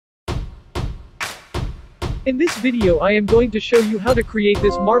In this video I am going to show you how to create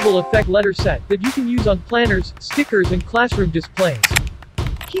this marble effect letter set that you can use on planners, stickers and classroom displays.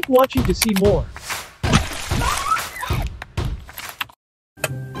 Keep watching to see more.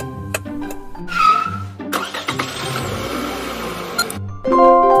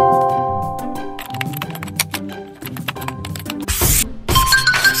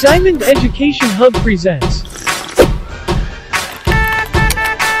 Diamond Education Hub presents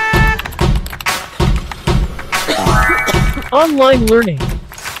Online Learning.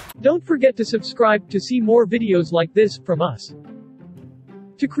 Don't forget to subscribe to see more videos like this from us.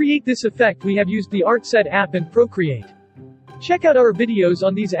 To create this effect we have used the Artset app and Procreate. Check out our videos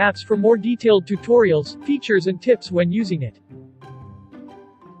on these apps for more detailed tutorials, features and tips when using it.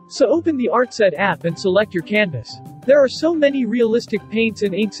 So open the Artset app and select your canvas. There are so many realistic paints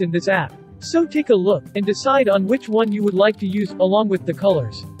and inks in this app. So take a look and decide on which one you would like to use along with the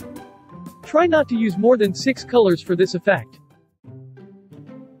colors. Try not to use more than 6 colors for this effect.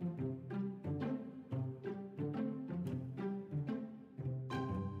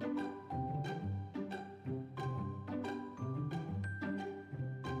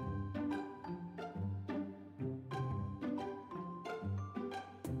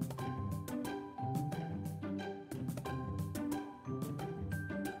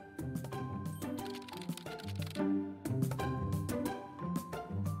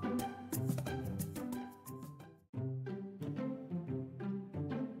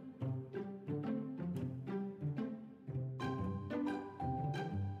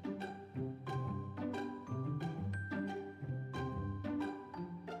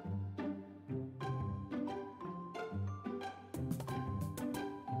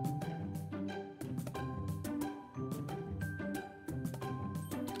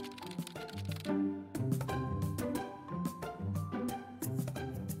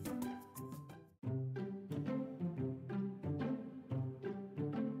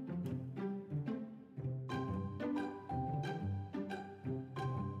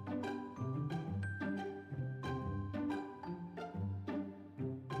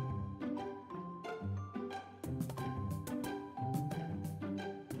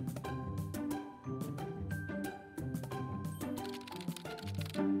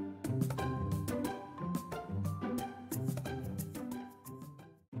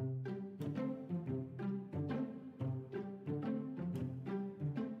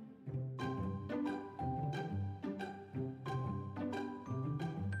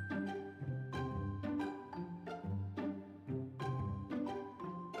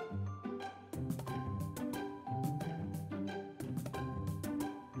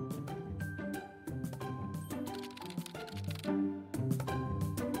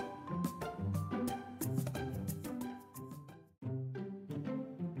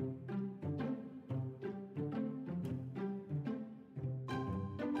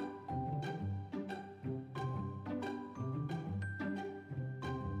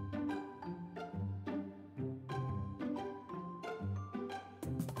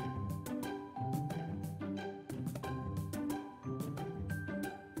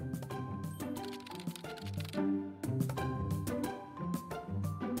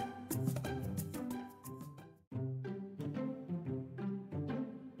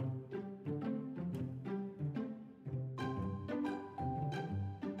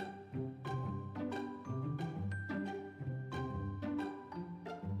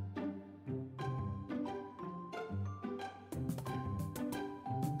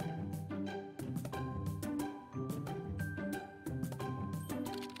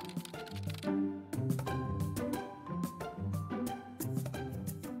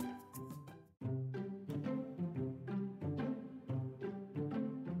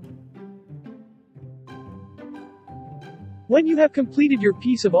 When you have completed your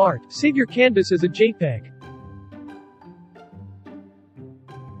piece of art, save your canvas as a JPEG.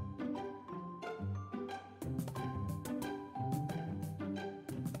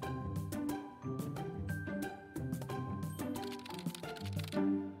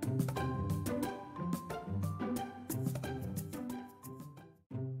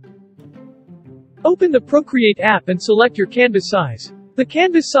 Open the Procreate app and select your canvas size. The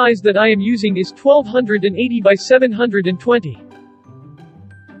canvas size that I am using is 1280 by 720.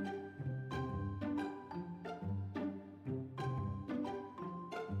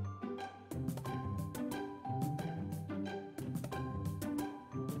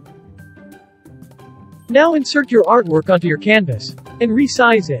 Now insert your artwork onto your canvas and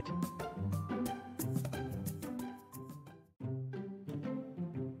resize it.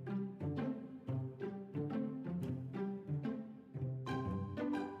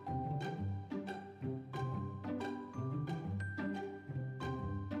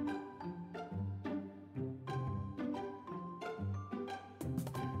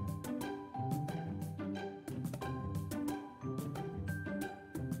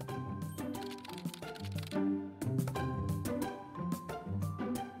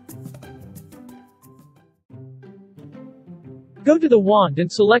 Go to the wand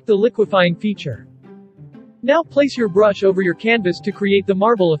and select the liquefying feature. Now place your brush over your canvas to create the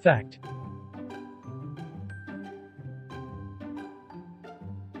marble effect.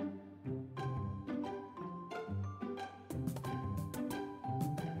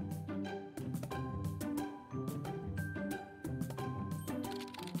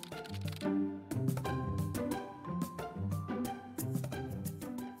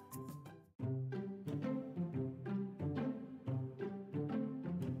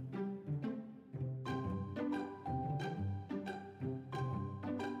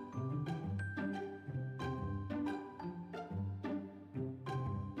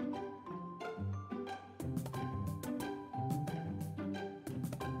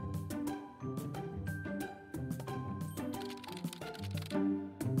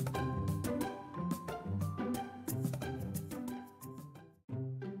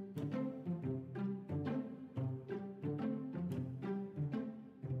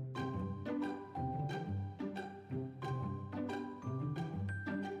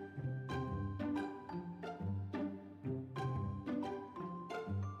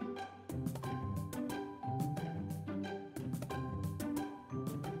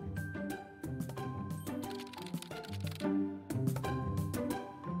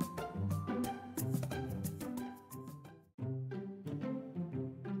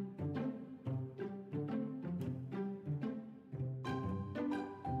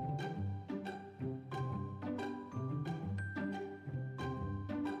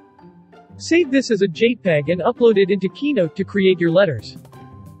 Save this as a JPEG and upload it into Keynote to create your letters.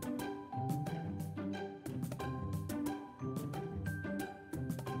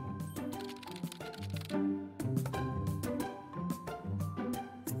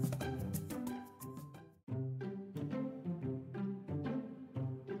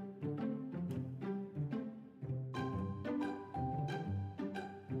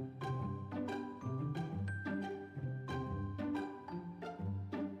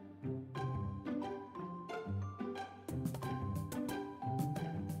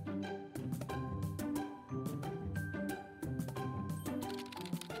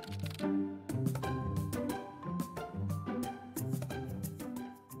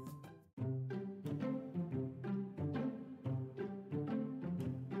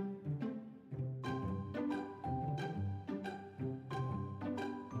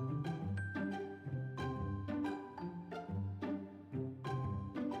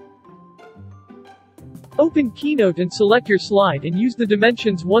 Open Keynote and select your slide and use the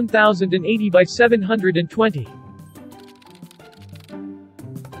dimensions 1080 by 720.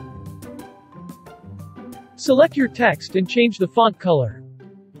 Select your text and change the font color.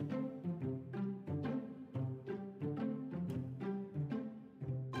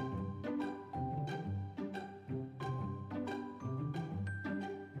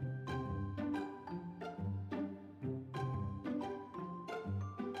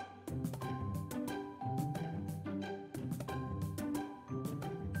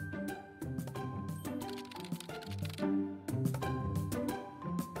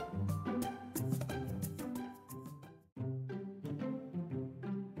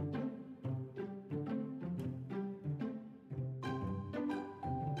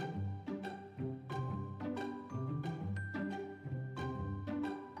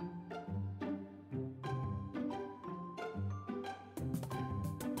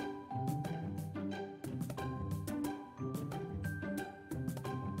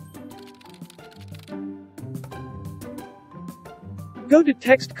 Go to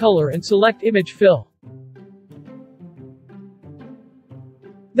Text Color and select Image Fill.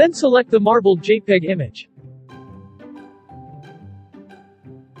 Then select the marble JPEG image.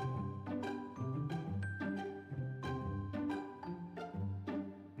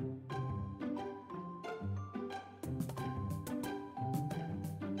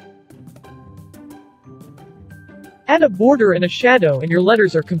 Add a border and a shadow and your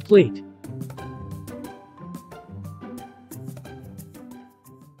letters are complete.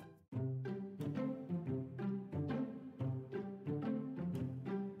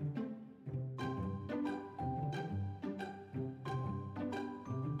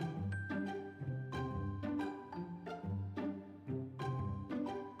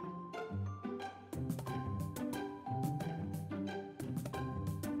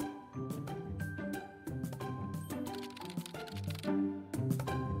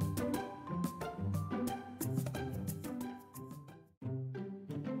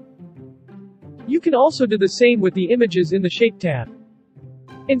 You can also do the same with the images in the Shape tab.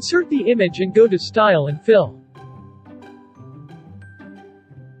 Insert the image and go to Style and Fill.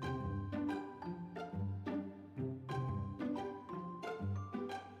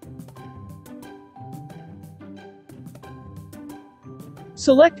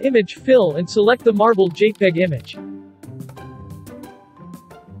 Select Image Fill and select the marble JPEG image.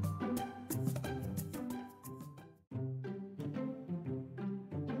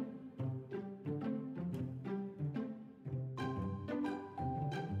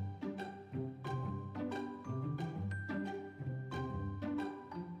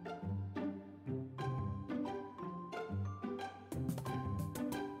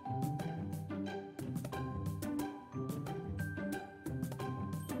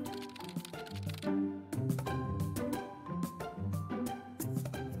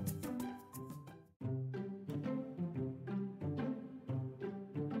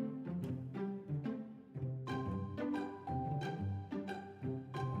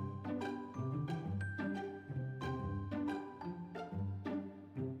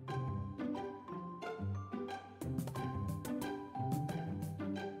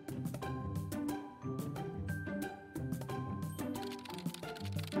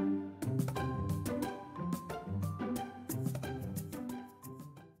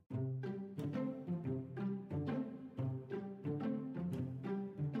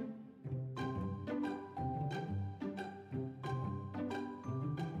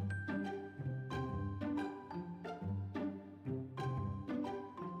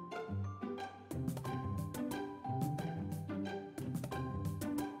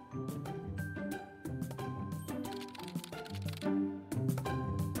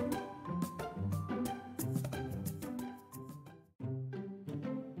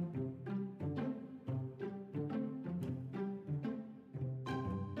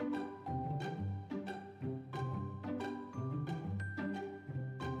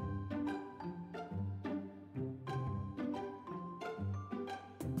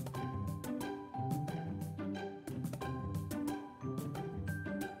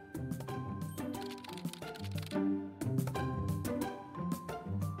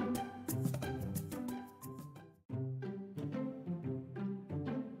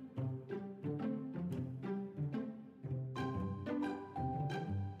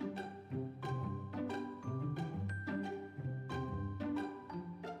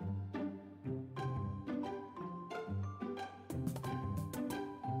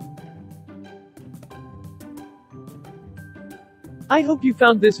 I hope you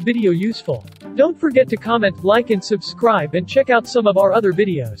found this video useful. Don't forget to comment, like and subscribe and check out some of our other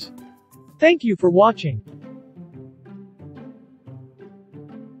videos. Thank you for watching.